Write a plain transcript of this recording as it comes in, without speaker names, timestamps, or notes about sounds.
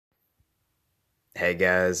Hey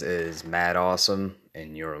guys, it is Matt Awesome,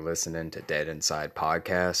 and you're listening to Dead Inside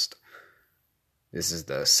Podcast. This is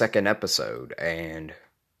the second episode, and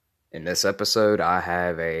in this episode, I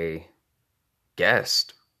have a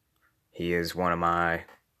guest. He is one of my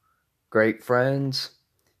great friends,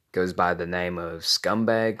 goes by the name of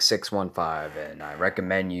Scumbag615, and I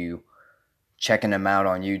recommend you checking him out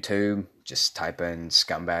on YouTube. Just type in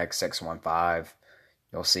Scumbag615.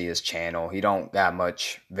 You'll see his channel. He don't got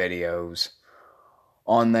much videos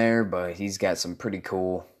on there, but he's got some pretty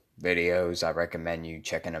cool videos. I recommend you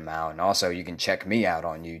checking him out. And also, you can check me out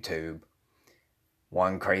on YouTube.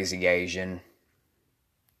 One Crazy Asian.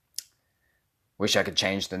 Wish I could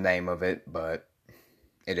change the name of it, but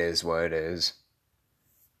it is what it is.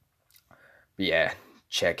 But yeah,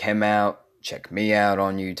 check him out. Check me out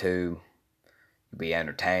on YouTube. You'll be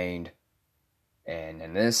entertained. And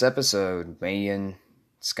in this episode, me and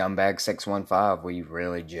Scumbag615, we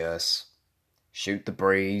really just shoot the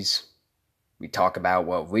breeze. We talk about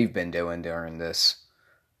what we've been doing during this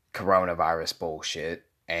coronavirus bullshit,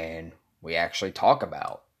 and we actually talk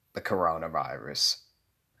about the coronavirus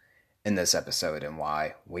in this episode and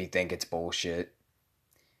why we think it's bullshit.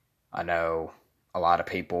 I know a lot of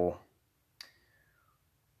people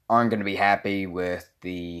aren't going to be happy with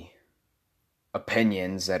the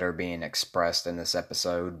opinions that are being expressed in this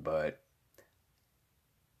episode, but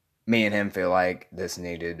me and him feel like this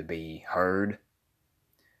needed to be heard.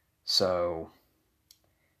 So,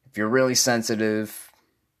 if you're really sensitive,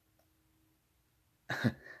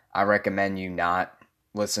 I recommend you not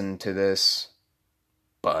listen to this.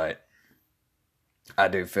 But I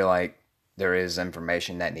do feel like there is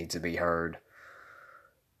information that needs to be heard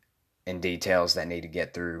and details that need to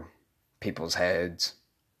get through people's heads.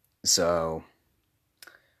 So,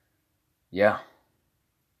 yeah.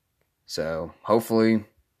 So, hopefully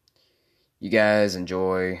you guys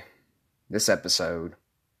enjoy this episode.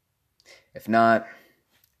 If not,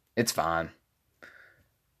 it's fine.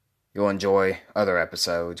 You'll enjoy other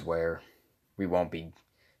episodes where we won't be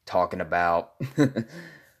talking about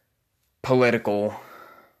political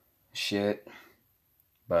shit.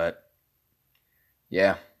 But,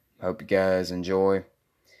 yeah, hope you guys enjoy.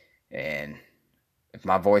 And if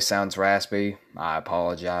my voice sounds raspy, I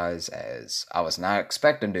apologize, as I was not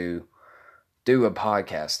expecting to do a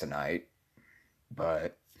podcast tonight.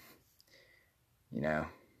 But, you know,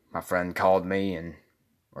 my friend called me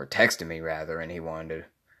or texted me rather, and he wanted to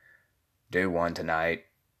do one tonight.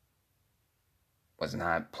 Was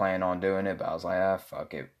not planning on doing it, but I was like,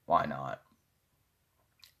 fuck it, why not?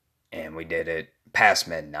 And we did it past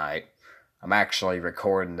midnight. I'm actually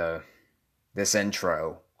recording this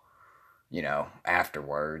intro,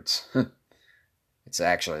 afterwards. It's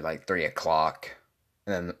actually like 3 o'clock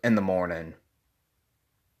in the morning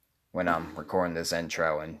when I'm recording this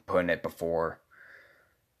intro and putting it before,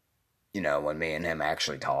 when me and him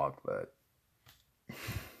actually talk. But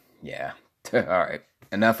yeah. Alright,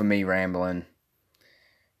 enough of me rambling.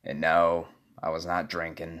 And no, I was not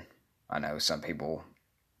drinking. I know some people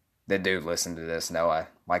that do listen to this know I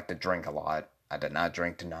like to drink a lot. I did not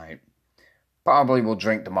drink tonight. Probably will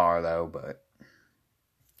drink tomorrow though, but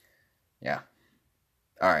yeah.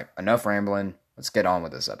 Alright, enough rambling. Let's get on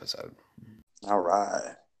with this episode. All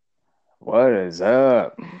right. What is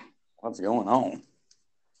up? What's going on?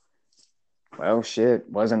 Well, shit,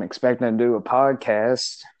 wasn't expecting to do a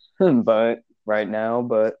podcast, but right now,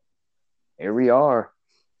 but here we are.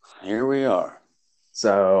 Here we are.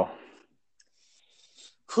 So,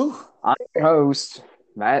 Whew. I'm your host,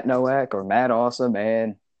 Matt Nowak, or Matt Awesome,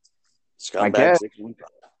 and Scumbag 615.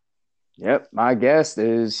 Yep, my guest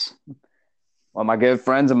is one of my good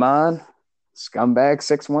friends of mine,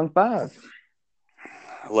 Scumbag615.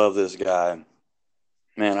 I love this guy.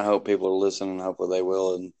 Man, I hope people are listening. Hopefully they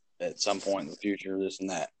will, and at some point in the future, this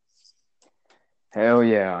and that. Hell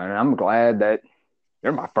yeah, and I'm glad that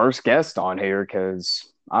you're my first guest on here, because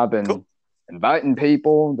I've been inviting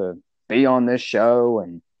people to be on this show,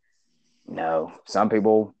 and some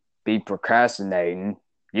people be procrastinating.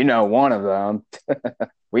 One of them.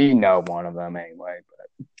 We know one of them anyway,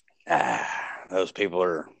 but those people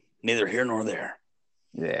are neither here nor there.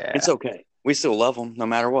 Yeah, it's okay. We still love them no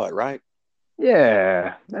matter what, right?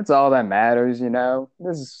 Yeah, that's all that matters.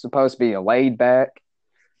 This is supposed to be a laid back,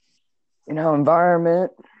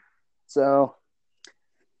 environment. So,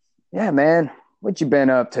 yeah, man, what you been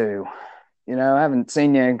up to? I haven't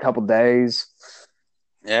seen you in a couple days.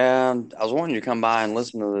 Yeah, I was wanting you to come by and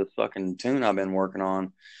listen to this fucking tune I've been working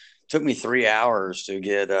on. Took me 3 hours to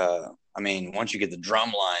get, once you get the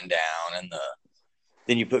drum line down and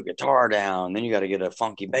then you put guitar down, then you got to get a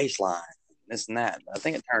funky bass line, this and that. I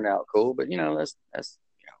think it turned out cool, but that's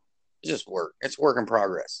It's just work. It's work in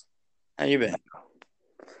progress. How you been?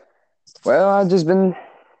 Well, I've just been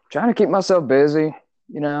trying to keep myself busy.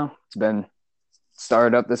 It's been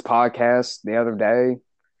started up this podcast the other day.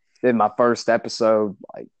 Did my first episode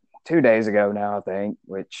like 2 days ago now, I think,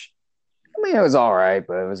 which I mean, it was all right,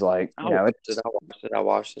 but it was like, I watched it. I watched it. I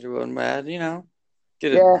watched it. It wasn't bad. yeah,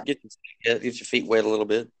 Get your feet wet a little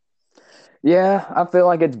bit. yeah, I feel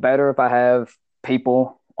like it's better if I have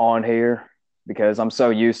people on here because I'm so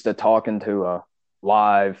used to talking to a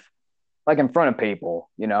live, like in front of people.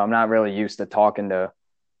 I'm not really used to talking to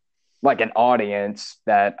like an audience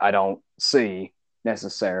that I don't see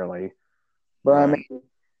necessarily. But I Right.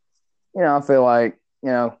 mean, I feel like,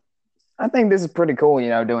 I think this is pretty cool,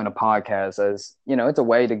 doing a podcast as, it's a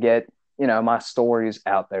way to get, my stories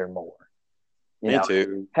out there more. You Me know,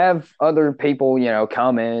 too. have other people,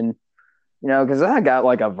 come in, because I got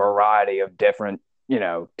like a variety of different,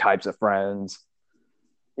 types of friends,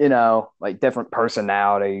 like different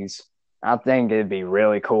personalities. I think it'd be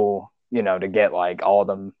really cool, to get like all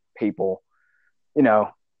them people, you know,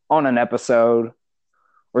 on an episode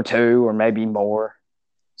or two or maybe more.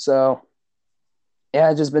 So, yeah,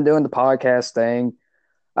 I've just been doing the podcast thing.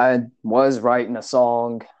 I was writing a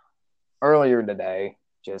song earlier today,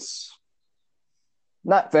 just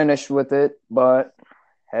not finished with it, but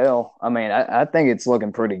hell, I mean, I think it's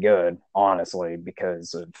looking pretty good, honestly,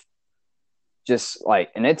 because of just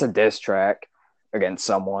like, and it's a diss track against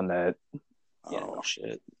someone that, Oh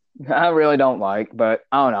shit. I really don't like, but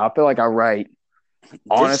I don't know. I feel like I write, This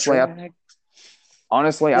honestly, track.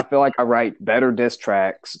 I feel like I write better diss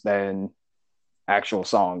tracks than actual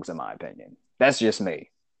songs, in my opinion. That's just me.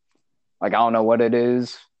 Like, I don't know what it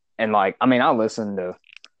is. And like, I mean, I listen to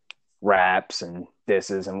raps and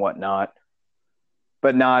disses and whatnot,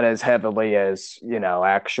 but not as heavily as,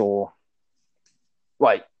 actual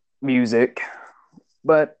like music.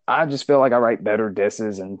 But I just feel like I write better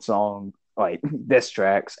disses and song like diss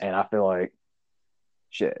tracks, and I feel like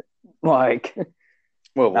shit. Like,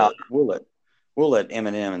 Well, uh, we'll let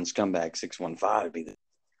Eminem and Scumbag 615 be the.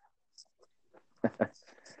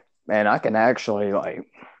 man, I can actually like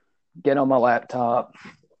get on my laptop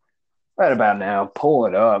right about now, pull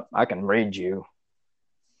it up. I can read you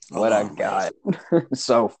Hold what I on, wait. got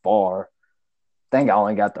so far. I think I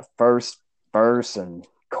only got the first verse and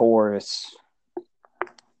chorus.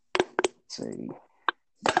 Let's see.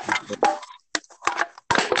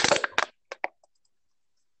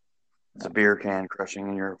 It's a beer can crushing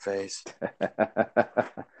in your face.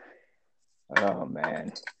 Oh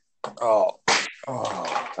man. Oh,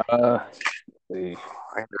 oh. Let's see.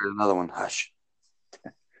 There's another one. Hush.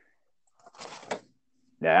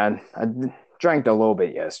 Yeah, I drank a little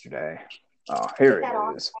bit yesterday. Oh, here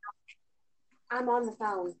it is. I'm on the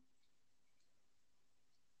phone.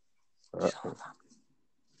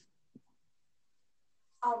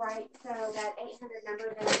 All right, so that 800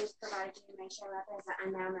 number that I just provided you may show up as an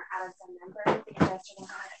unknown or out of some number. The investor will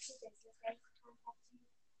have 2 business days to contact you.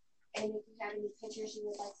 And if you have any pictures you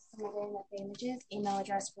would like to submit in with the images, email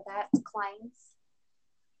address for that is claims.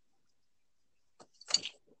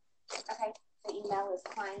 Okay, the email is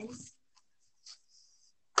claims.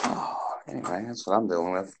 Oh, anyway, that's what I'm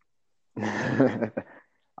dealing with.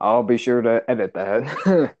 I'll be sure to edit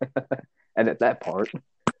that. Edit that part.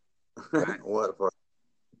 What for?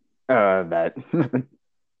 That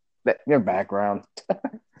your background.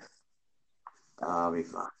 I'll be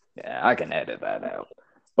fine. Yeah, I can edit that out.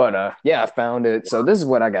 But yeah, I found it. So this is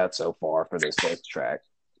what I got so far for this diss track.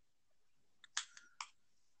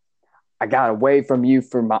 I got away from you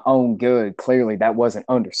for my own good. Clearly that wasn't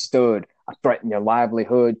understood. I threaten your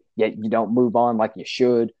livelihood, yet you don't move on like you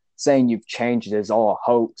should. Saying you've changed is all a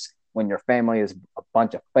hoax when your family is a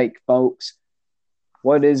bunch of fake folks.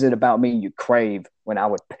 What is it about me you crave when I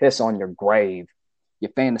would piss on your grave? You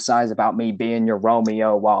fantasize about me being your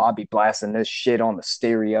Romeo while I'll be blasting this shit on the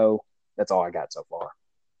stereo. That's all I got so far.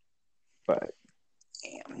 But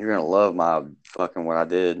damn, you're gonna love my fucking what I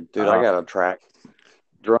did, dude. I got a track,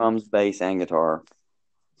 drums, bass, and guitar,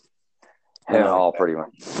 and it all pretty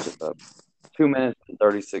much just 2 minutes and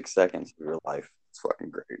 36 seconds of your life. It's fucking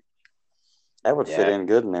great. That would fit in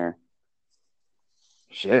good in there.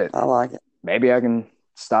 Shit, I like it. Maybe I can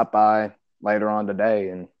stop by later on today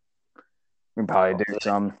and we can probably do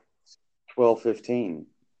some. 12:15.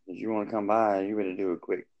 If you want to come by, you better do it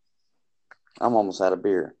quick. I'm almost out of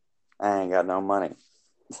beer. I ain't got no money.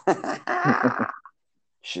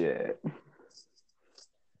 Shit.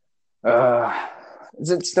 Is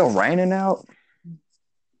it still raining out?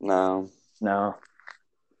 No.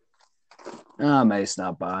 I may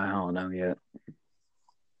stop by. I don't know yet.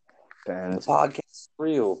 The podcast is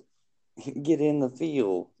real. Get in the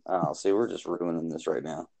field. Oh, see, we're just ruining this right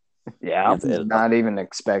now. Yeah, You I have to was edit not even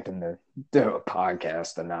expecting to do a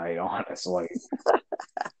podcast tonight, honestly.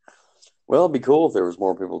 Well, it'd be cool if there was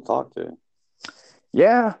more people to talk to.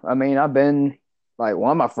 Yeah, I mean, I've been like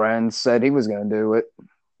one of my friends said he was going to do it,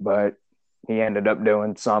 but he ended up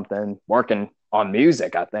doing something, working on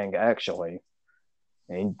music, I think, actually.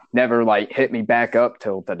 And he never like hit me back up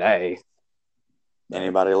till today.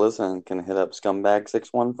 Anybody listening can hit up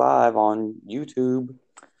Scumbag615 on YouTube.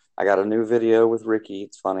 I got a new video with Ricky.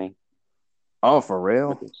 It's funny. Oh, for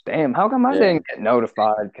real? Damn, how come I Yeah. didn't get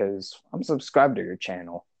notified? Because I'm subscribed to your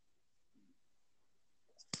channel.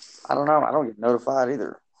 I don't know. I don't get notified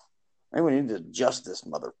either. Maybe we need to adjust this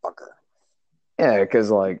motherfucker. Yeah, because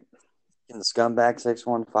like, In the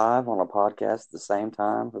Scumbag615 on a podcast at the same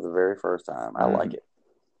time for the very first time. I like it.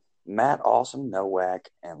 Matt Awesome, No Whack,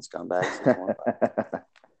 and Scumbag615.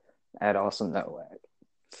 at Awesome Nowak.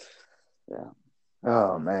 Yeah.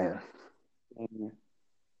 Oh, man.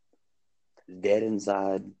 Dead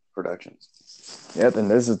Inside Productions. Yep, and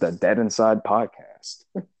this is the Dead Inside podcast.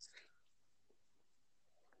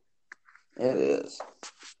 It is.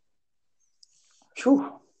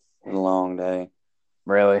 Whew. Been a long day.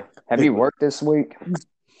 Really? Have you worked this week?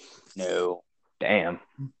 No. Damn.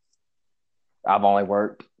 I've only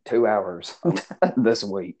worked 2 hours this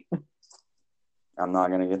week. I'm not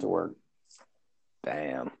going to get to work.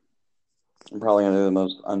 Damn. I'm probably going to do the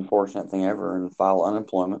most unfortunate thing ever and file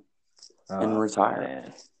unemployment and retire.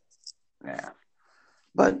 Man. Yeah.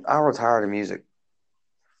 But I'll retire to music.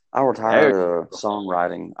 I'll retire to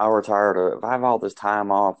songwriting. I'll retire to, if I have all this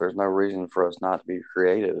time off, there's no reason for us not to be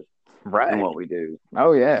creative Right. in what we do.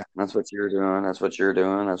 Oh, yeah. That's what you're doing. That's what you're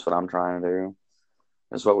doing. That's what I'm trying to do.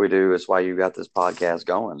 That's what we do. It's why you got this podcast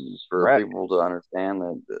going. It's for Right. people to understand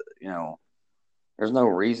that, you know, there's no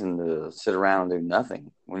reason to sit around and do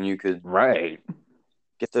nothing when you could Right.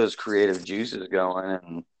 get those creative juices going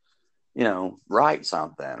and, you know, write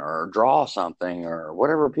something or draw something or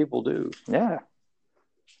whatever people do. Yeah.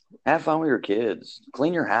 Have fun with your kids.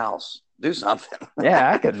 Clean your house. Do something.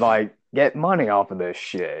 Yeah, I could like get money off of this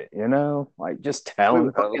shit, you know? Like just telling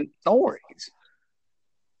would hope. fucking stories.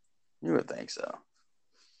 You would think so.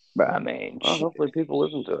 But I mean, Well, shit. hopefully people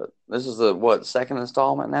listen to it. This is the, what, second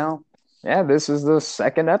installment now? Yeah, this is the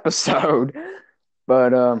second episode.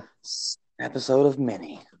 But Episode of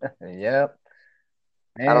many. yep.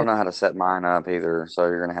 I don't know how to set mine up either, so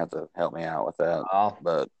you're gonna have to help me out with that.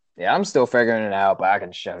 But yeah, I'm still figuring it out, but I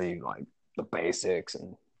can show you like the basics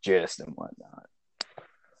and gist and whatnot.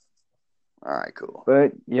 all right, cool.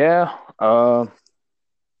 But yeah, what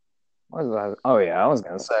was I? Oh yeah, I was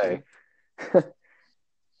gonna say.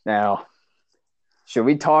 Now, should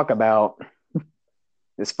we talk about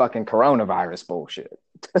this fucking coronavirus bullshit?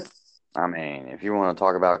 I mean, if you want to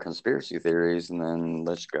talk about conspiracy theories, and then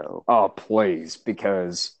let's go. Oh, please,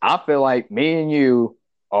 because I feel like me and you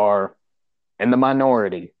are in the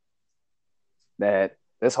minority that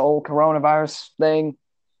this whole coronavirus thing,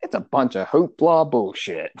 it's a bunch of hoopla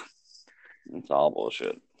bullshit. It's all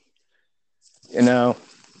bullshit. You know,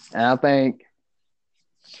 and I think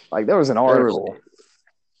like there was an article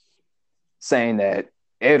saying that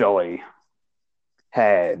Italy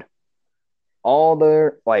had all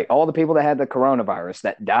the people that had the coronavirus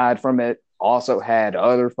that died from it also had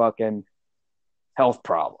other fucking health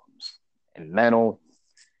problems and mental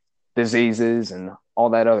diseases and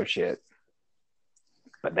all that other shit.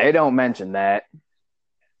 But they don't mention that.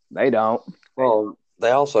 They don't. Well,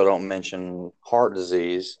 they also don't mention heart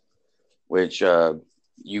disease, which I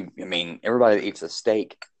mean, everybody that eats a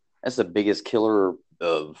steak, that's the biggest killer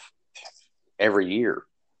of every year.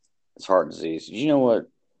 It's heart disease. You know what?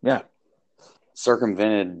 Yeah.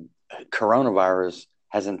 Circumvented coronavirus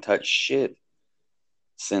hasn't touched shit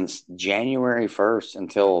since January 1st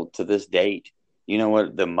until to this date. You know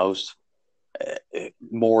what the most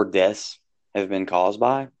more deaths have been caused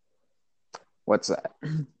by? What's that?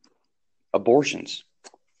 Abortions.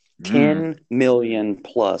 10 million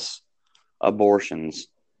plus abortions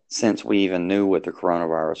since we even knew what the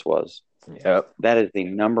coronavirus was. Yep. That is the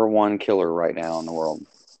number one killer right now in the world.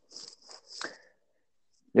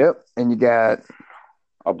 Yep. And you got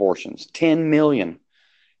abortions. 10 million.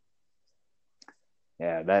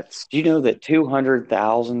 Yeah, that's... Do you know that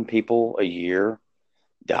 200,000 people a year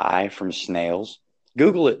die from snails?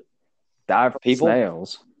 Google it. Die from people?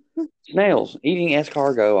 Snails? Snails. Eating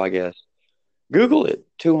escargot, I guess. Google it.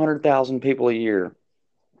 200,000 people a year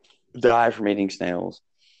die from eating snails.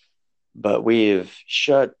 But we have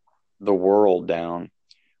shut the world down.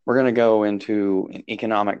 We're going to go into an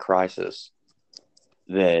economic crisis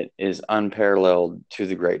that is unparalleled to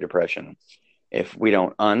the Great Depression. if we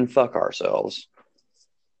don't unfuck ourselves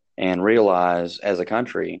and realize as a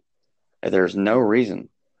country that there's no reason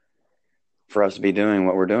for us to be doing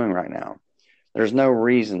what we're doing right now. There's no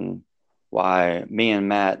reason why me and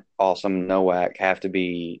Matt Awesome Nowak have to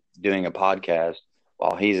be doing a podcast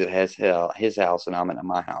while he's at his house and I'm at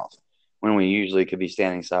my house, when we usually could be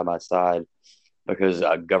standing side by side because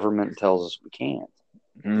a government tells us we can't.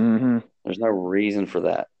 Mm-hmm. There's no reason for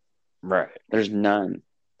that. Right. There's none.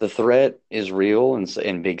 The threat is real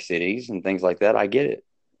in big cities and things like that. I get it.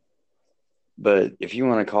 But if you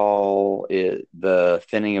want to call it the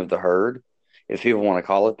thinning of the herd, if people want to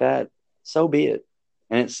call it that, so be it.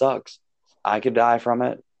 And it sucks. I could die from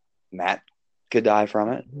it. Matt could die from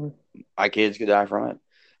it. My kids could die from it.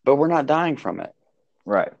 But we're not dying from it.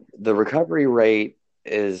 Right. The recovery rate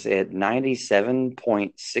is at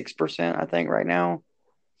 97.6%, I think, right now.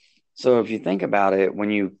 So if you think about it,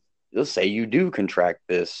 let's say you do contract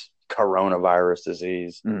this coronavirus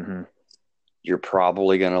disease, Mm-hmm. you're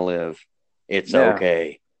probably going to live. It's Yeah.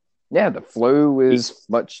 okay. Yeah, the flu is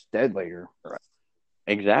much deadlier.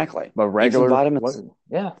 Exactly. But regular Eat some vitamins. flu.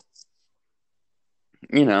 Yeah.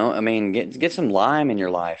 You know, I mean, get some lime in your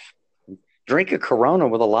life. Drink a Corona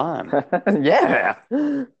with a lime. Yeah.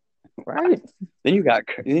 Right. Then you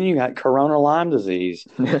got Corona Lyme disease.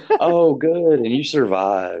 Oh, good, and you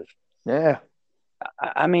survive. Yeah.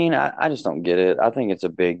 I mean, I just don't get it. I think it's a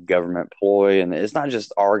big government ploy, and it's not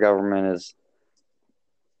just our government.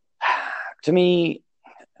 To me,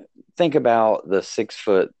 think about the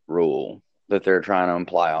 6-foot rule that they're trying to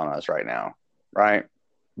imply on us right now, right?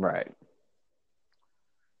 Right.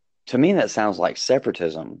 To me, that sounds like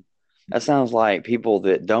separatism. That sounds like people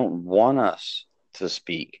that don't want us to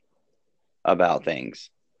speak about things.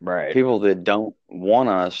 Right. People that don't want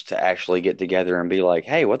us to actually get together and be like,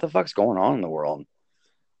 hey, what the fuck's going on in the world?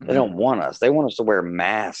 They don't want us. They want us to wear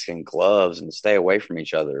masks and gloves and stay away from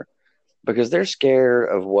each other because they're scared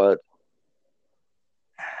of what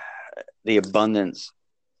the abundance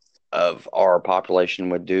of our population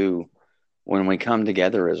would do when we come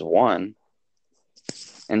together as one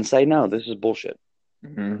and say, no, this is bullshit.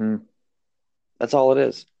 Mm-hmm. That's all it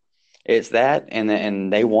is. It's that,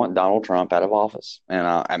 and they want Donald Trump out of office. And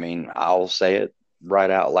I mean, I'll say it right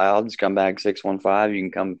out loud. Scumbag 615. You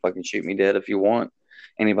can come fucking shoot me dead if you want.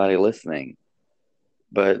 Anybody listening,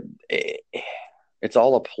 but it's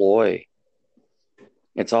all a ploy.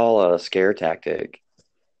 It's all a scare tactic,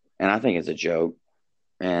 and I think it's a joke.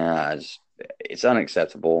 And it's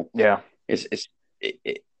unacceptable. Yeah. It's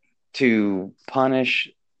to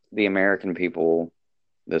punish the American people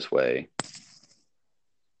this way.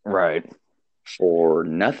 Right. For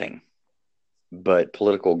nothing but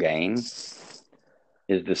political gain is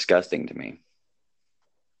disgusting to me.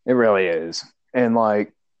 It really is. And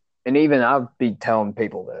even I'll be telling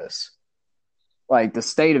people this. Like, the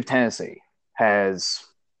state of Tennessee has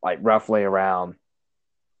roughly around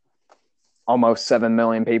almost 7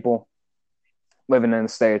 million people living in the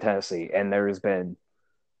state of Tennessee. And there's been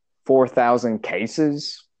 4,000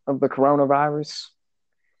 cases of the coronavirus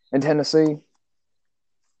in Tennessee.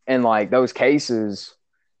 And those cases,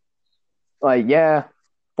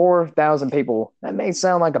 4,000 people, that may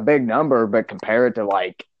sound like a big number, but compared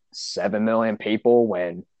to 7 million people,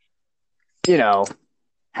 when,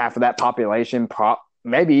 half of that population,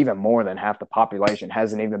 maybe even more than half the population,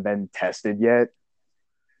 hasn't even been tested yet.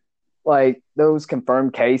 Those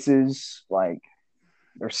confirmed cases,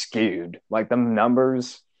 they're skewed. Them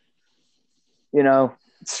numbers,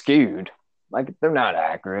 skewed. They're not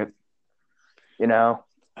accurate,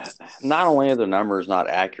 Not only are the numbers not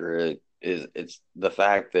accurate, it's the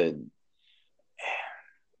fact that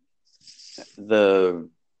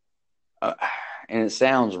and it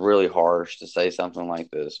sounds really harsh to say something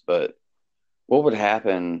like this, but what would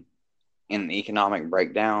happen in an economic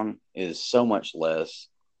breakdown is so much less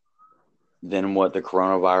than what the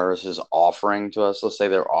coronavirus is offering to us. Let's say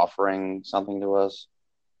they're offering something to us.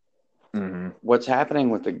 Mm-hmm. What's happening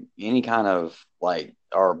with any kind of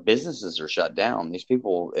our businesses are shut down. These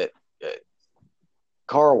people at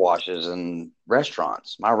car washes and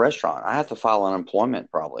restaurants. My restaurant, I have to file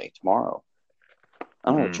unemployment probably tomorrow.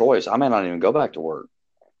 I don't have a choice. I may not even go back to work.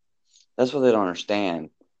 That's what they don't understand,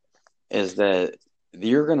 is that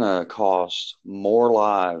you're going to cost more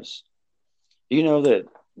lives. Do you know that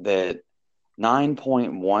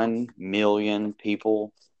 9.1 million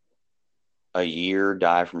people a year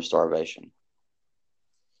die from starvation?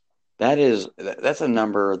 That's a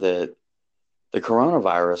number that the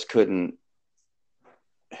coronavirus couldn't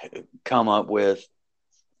come up with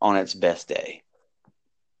on its best day.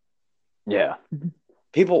 Yeah.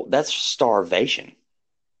 People, that's starvation.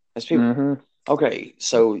 That's people. Mm-hmm. Okay,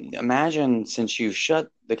 so imagine since you've shut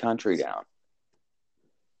the country down,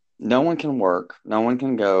 no one can work, no one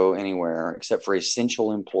can go anywhere except for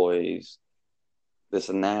essential employees, this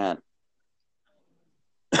and that.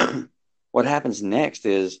 What happens next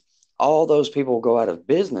is all those people go out of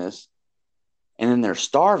business and then they're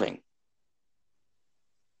starving.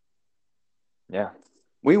 Yeah.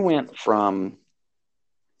 We went from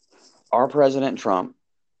our President Trump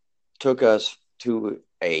took us to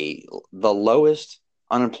the lowest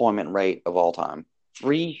unemployment rate of all time,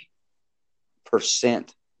 3%,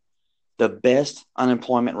 the best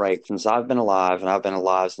unemployment rate since I've been alive, and I've been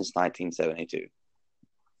alive since 1972.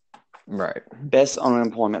 Right. Best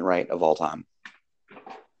unemployment rate of all time.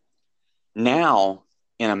 Now,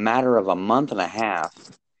 in a matter of a month and a half,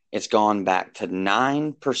 it's gone back to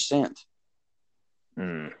 9%.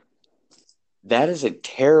 That is a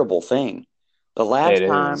terrible thing. The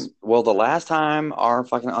last time our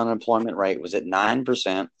fucking unemployment rate was at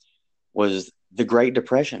 9% was the Great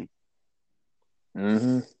Depression.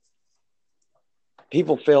 Mm-hmm.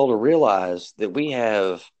 People fail to realize that we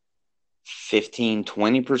have 15,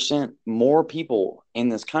 20% more people in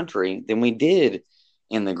this country than we did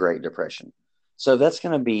in the Great Depression. So that's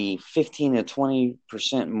going to be 15 to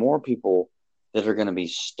 20% more people that are going to be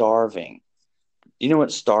starving. You know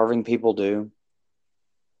what starving people do?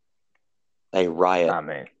 They riot. I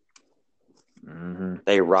mean, mm-hmm.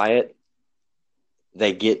 They riot.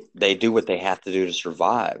 They do what they have to do to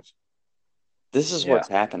survive. This is what's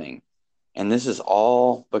happening. And this is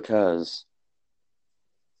all because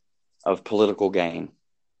of political gain.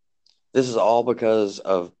 This is all because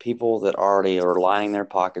of people that already are lining their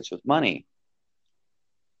pockets with money.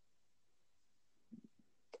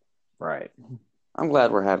 Right. I'm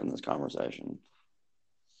glad we're having this conversation.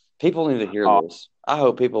 People need to hear this. I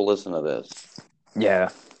hope people listen to this. Yeah,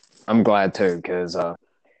 I'm glad too, because,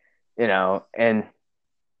 and,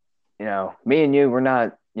 me and you, we're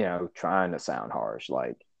not, trying to sound harsh.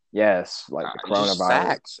 Like, yes, like the coronavirus. Just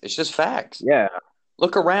facts. It's just facts. Yeah.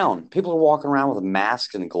 Look around. People are walking around with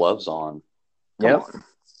masks and gloves on. Come on.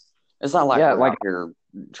 It's not like we're out here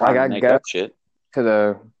trying to make up shit.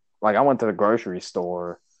 I went to the grocery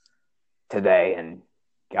store today, and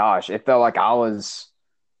gosh, it felt like I was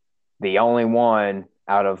the only one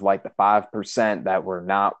out of like the 5% that were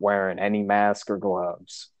not wearing any mask or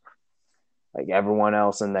gloves. Like everyone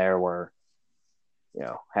else in there were,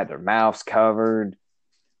 had their mouths covered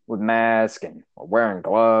with masks and were wearing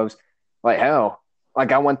gloves. Like hell,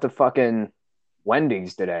 like I went to fucking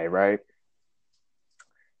Wendy's today, right?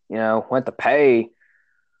 Went to pay,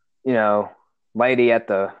 lady at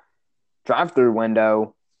the drive-through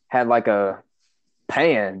window had like a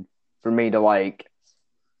pan for me to like,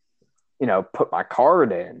 put my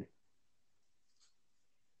card in.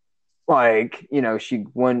 Like, she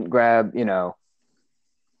wouldn't grab, oh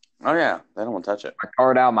yeah, they don't want to touch it. My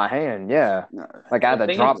card out of my hand, yeah. No, like I had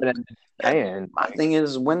to drop it in the hand. My thing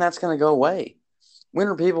is when that's going to go away. When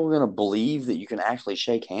are people going to believe that you can actually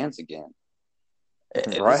shake hands again?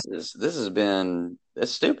 Right. This has been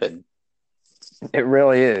it's stupid. It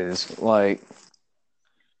really is. Like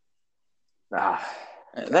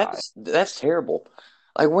that's terrible.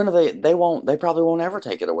 Like when are they probably won't ever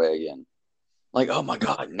take it away again. Like, oh my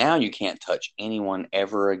God, now you can't touch anyone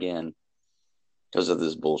ever again because of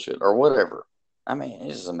this bullshit or whatever. I mean, it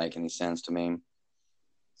doesn't make any sense to me.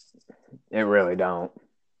 It really don't.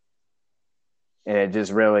 And it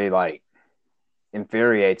just really like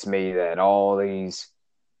infuriates me that all these,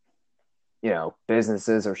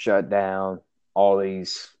 businesses are shut down. All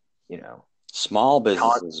these, small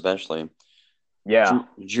businesses, especially. Yeah.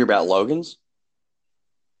 Did you hear about Logan's?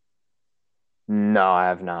 No, I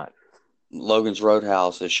have not. Logan's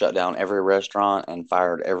Roadhouse has shut down every restaurant and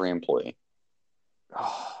fired every employee.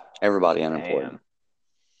 Everybody unemployed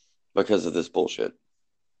because of this bullshit.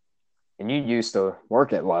 And you used to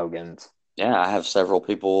work at Logan's. Yeah, I have several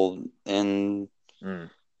people in,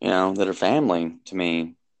 that are family to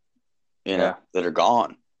me, that are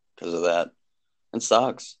gone because of that. It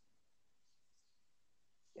sucks.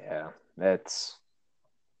 Yeah, that's,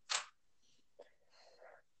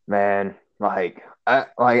 man,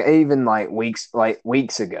 even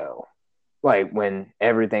weeks ago, like when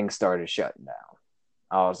everything started shutting down,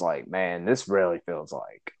 I was like, man, this really feels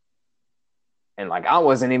like, and like I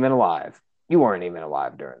wasn't even alive. You weren't even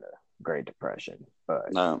alive during the Great Depression,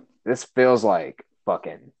 but no. This feels like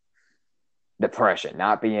fucking depression,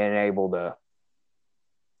 not being able to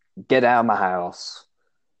get out of my house,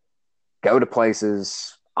 go to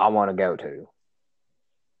places I want to go to.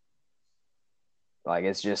 Like,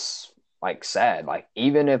 it's just like sad. Like,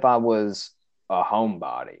 even if I was a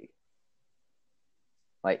homebody,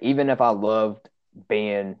 Like, even if I loved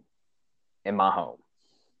being in my home,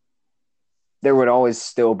 there would always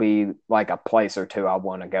still be like a place or two I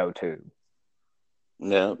want to go to.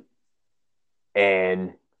 Yeah.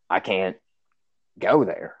 And I can't go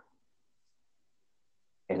there.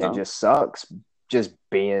 And No. it just sucks just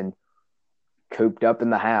being cooped up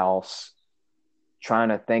in the house, trying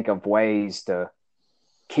to think of ways to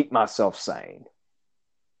keep myself sane.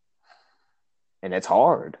 And it's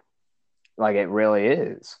hard. Like, it really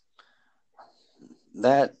is.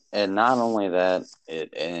 That, and not only that,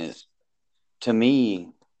 to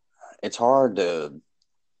me, it's hard to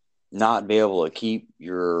not be able to keep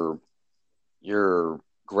your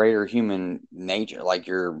greater human nature, like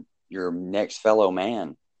your next fellow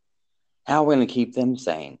man. How are we going to keep them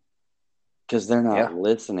sane? Because they're not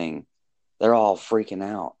listening. They're all freaking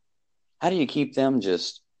out. How do you keep them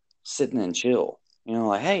just sitting and chill? You know,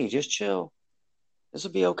 like, hey, just chill. This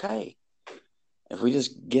will be okay. If we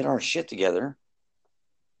just get our shit together,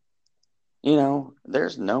 you know,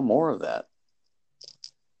 there's no more of that.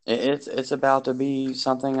 It's about to be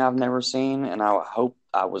something I've never seen, and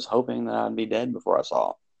I was hoping that I'd be dead before I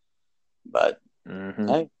saw it. But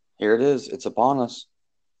hey, here it is. It's upon us.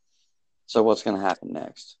 So what's going to happen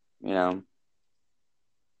next? You know?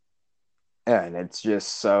 Yeah, and it's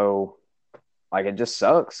just so, like, it just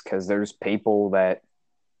sucks because there's people that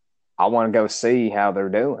I want to go see how they're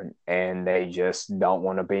doing, and they just don't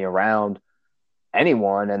want to be around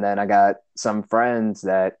anyone. And then I got some friends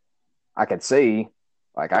that I could see,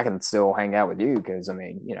 like, I can still hang out with you because, I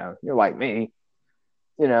mean, you know, you're like me.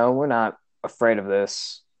 You know, we're not afraid of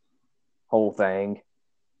this whole thing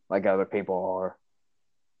like other people are.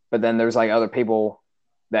 But then there's like other people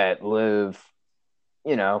that live,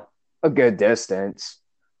 you know, a good distance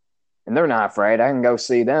and they're not afraid. I can go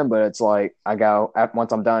see them, but it's like I go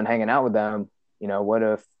once I'm done hanging out with them, you know, what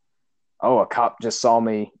if, oh, a cop just saw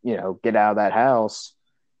me, you know, get out of that house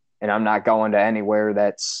and I'm not going to anywhere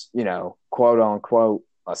that's, you know, quote unquote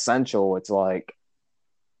essential. It's like,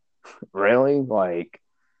 really? Like,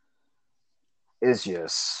 it's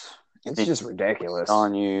just ridiculous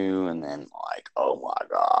on you. And then like, oh my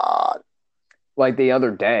God. Like the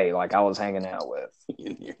other day, like I was hanging out with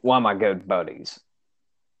one of my good buddies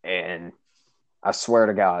and I swear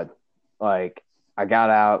to God, like I got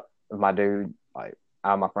out of my dude, like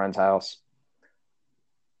out of my friend's house.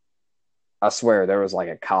 I swear there was like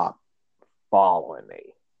a cop following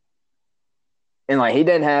me. And like he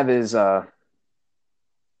didn't have his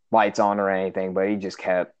lights on or anything, but he just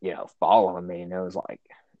kept, you know, following me. And it was like,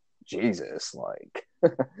 Jesus, like,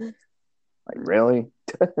 like really?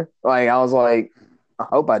 Like I was like, I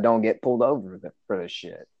hope I don't get pulled over for this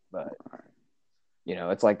shit. But, you know,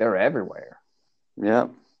 it's like they're everywhere.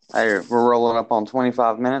 Yep. Hey, we're rolling up on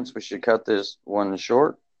 25 minutes. We should cut this one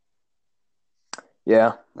short.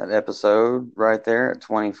 Yeah. That episode right there at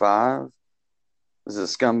 25. This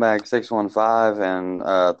is Scumbag 615,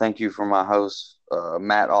 and thank you for my host,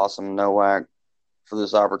 Matt Awesome Nowak, for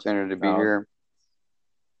this opportunity to be here.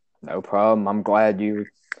 No problem. I'm glad you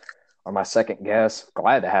are my second guest.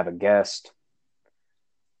 Glad to have a guest.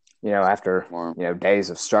 You know, after you know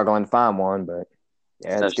days of struggling to find one, but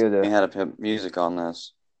yeah, it's good. We had to put music on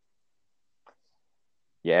this.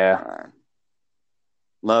 Yeah. All right.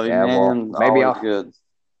 Love you, man. Well, maybe Always good.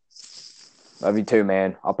 Love you too,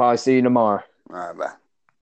 man. I'll probably see you tomorrow. All right, bye.